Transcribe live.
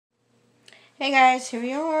Hey guys, here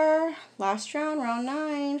we are. Last round, round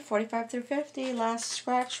 9, 45 through 50. Last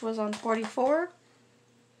scratch was on 44.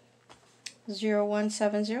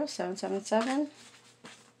 0170 777.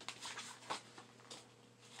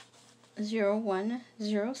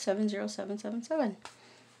 01070777.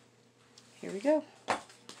 Here we go.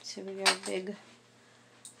 So we got a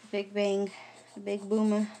big bang, a big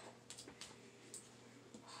boomer.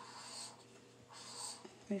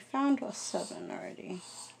 We found a 7 already.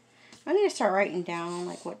 I need to start writing down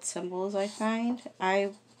like what symbols I find.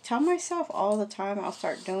 I tell myself all the time I'll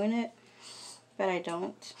start doing it, but I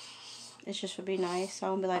don't. It just would be nice.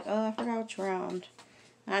 I'll be like, oh, I forgot which round.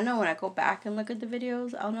 And I know when I go back and look at the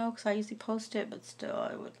videos, I'll know because I usually post it, but still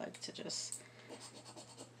I would like to just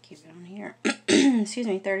keep it on here. Excuse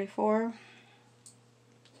me, 34.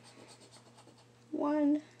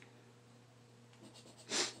 1.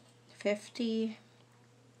 50.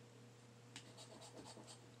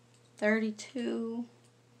 32.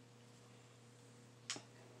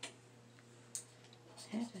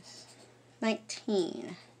 That is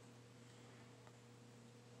 19.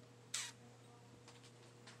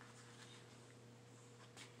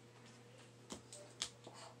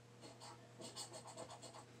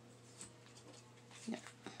 Yeah.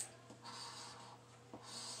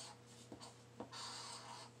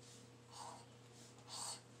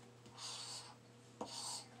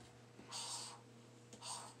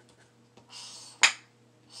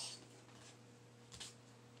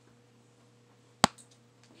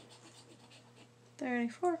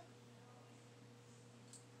 34.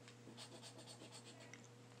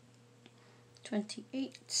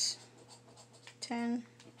 28. 10.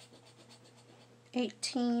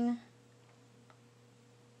 18.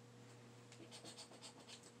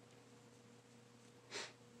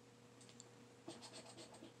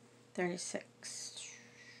 36.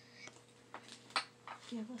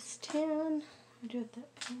 Give us 10. I'll do it that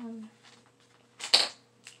one.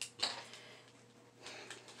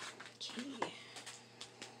 Okay.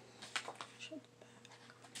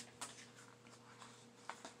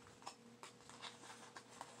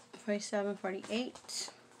 47, 48.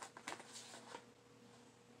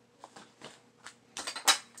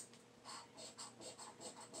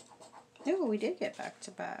 Oh, we did get back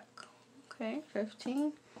to back. Okay,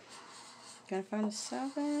 15. Gonna find a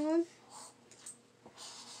 7.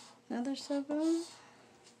 Another 7.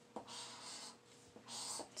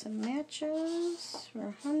 Some matches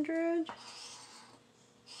for 100.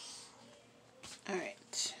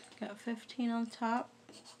 Alright, got 15 on top.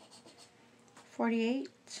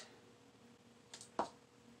 48.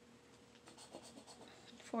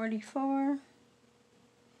 44.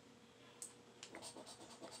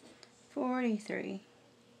 43.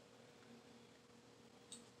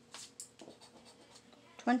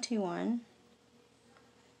 21.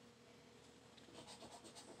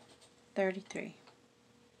 33.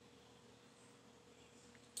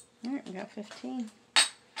 Alright, we got 15.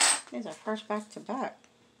 This is our first back to back.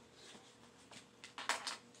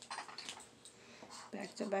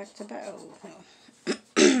 Back to back to back. Oh, no.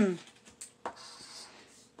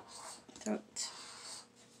 Throat.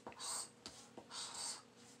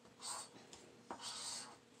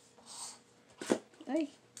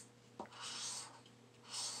 Hey.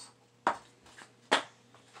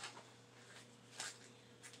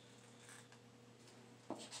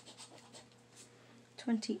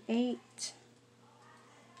 28.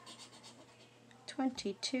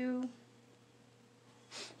 22.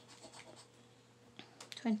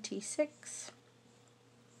 26.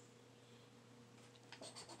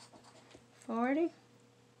 40.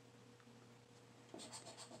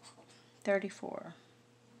 34.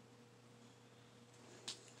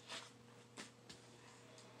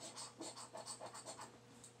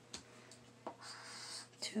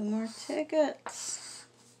 Two more tickets.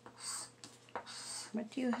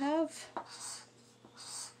 What do you have?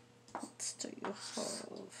 What do you have?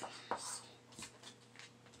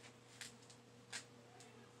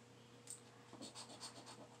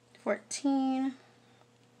 14.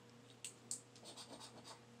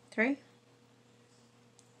 3.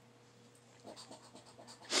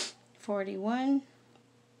 41.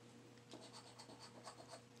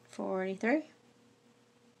 43.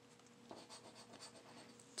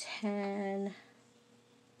 10.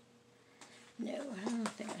 No, I don't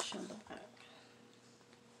think I showed the back.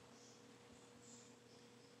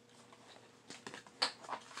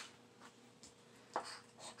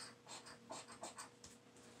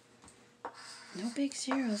 No big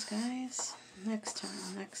zeros, guys. Next time.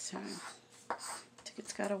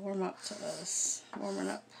 Ticket's got to warm up to this. Warming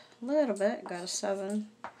up a little bit. Got a 7.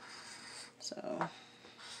 So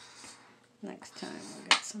Next time we'll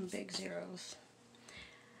get some big zeros.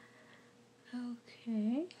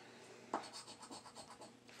 Okay.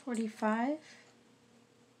 45.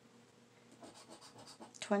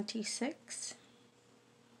 26.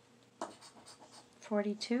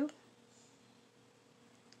 42.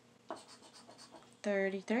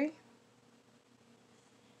 33.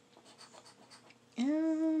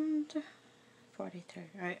 And 43.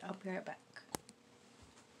 Alright, I'll be right back.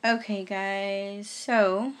 Okay, guys,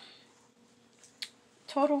 so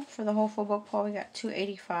total for the whole full book haul, we got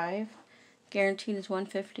 $285. Guaranteed is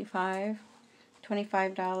 $155.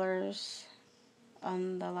 $25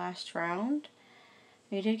 on the last round.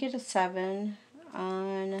 We did get a 7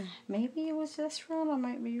 on, maybe it was this round, I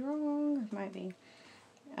might be wrong, it might be.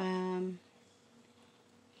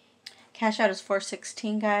 Cash out is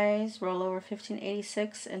 $416, guys. Roll over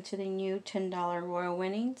 $15.86 into the new $10 Royal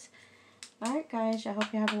Winnings. Alright, guys, I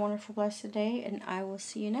hope you have a wonderful, blessed day, and I will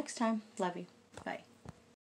see you next time. Love you. Bye.